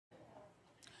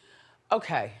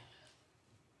Okay.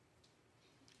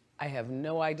 I have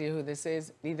no idea who this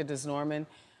is. Neither does Norman.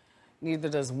 Neither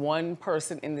does one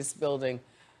person in this building.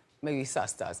 Maybe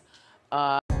Sus does.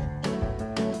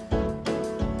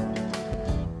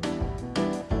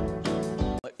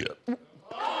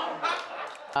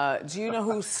 Do you know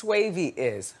who Swavey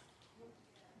is?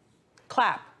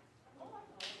 Clap.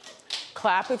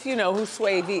 Clap if you know who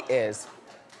Swavey is.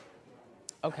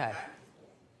 Okay.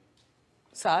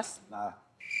 Sus? Nah,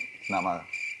 it's not mine.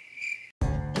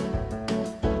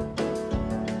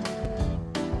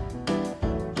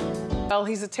 Well,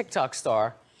 he's a TikTok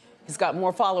star. He's got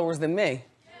more followers than me.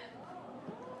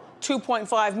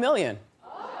 2.5 million.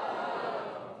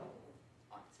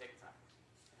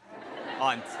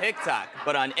 On TikTok,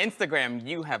 but on Instagram,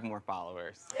 you have more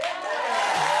followers.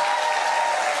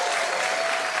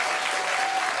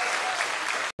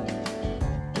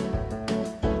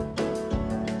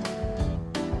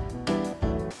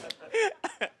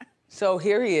 So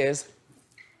here he is.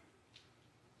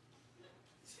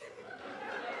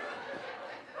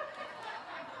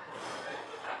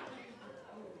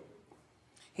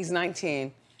 He's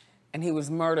 19, and he was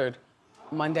murdered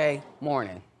Monday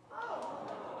morning.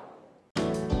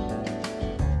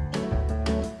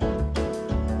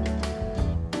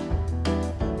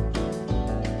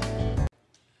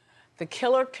 The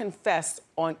killer confessed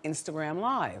on Instagram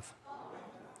Live.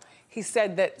 He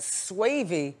said that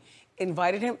Swavey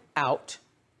invited him out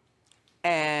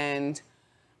and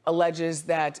alleges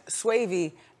that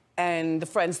Swavey and the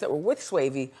friends that were with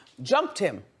Swavey jumped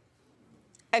him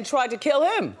and tried to kill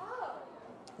him.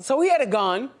 So he had a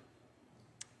gun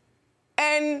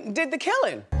and did the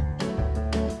killing.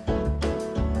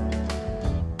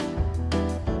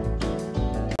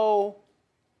 So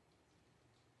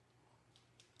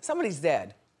somebody's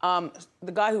dead.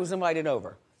 The guy who was invited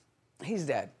over, he's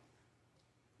dead.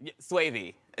 Yeah,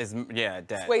 Swavey is, yeah,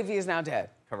 dead. Swavey is now dead.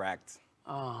 Correct.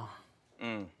 Oh.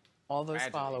 All those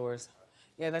Tragedy. followers.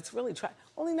 Yeah, that's really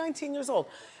only 19 years old.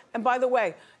 And by the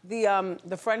way,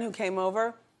 the friend who came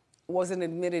over was an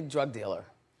admitted drug dealer.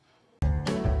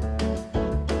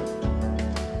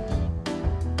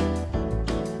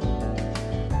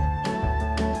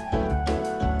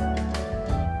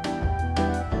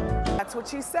 That's what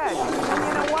she said. And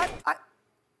you know what?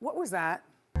 What was that?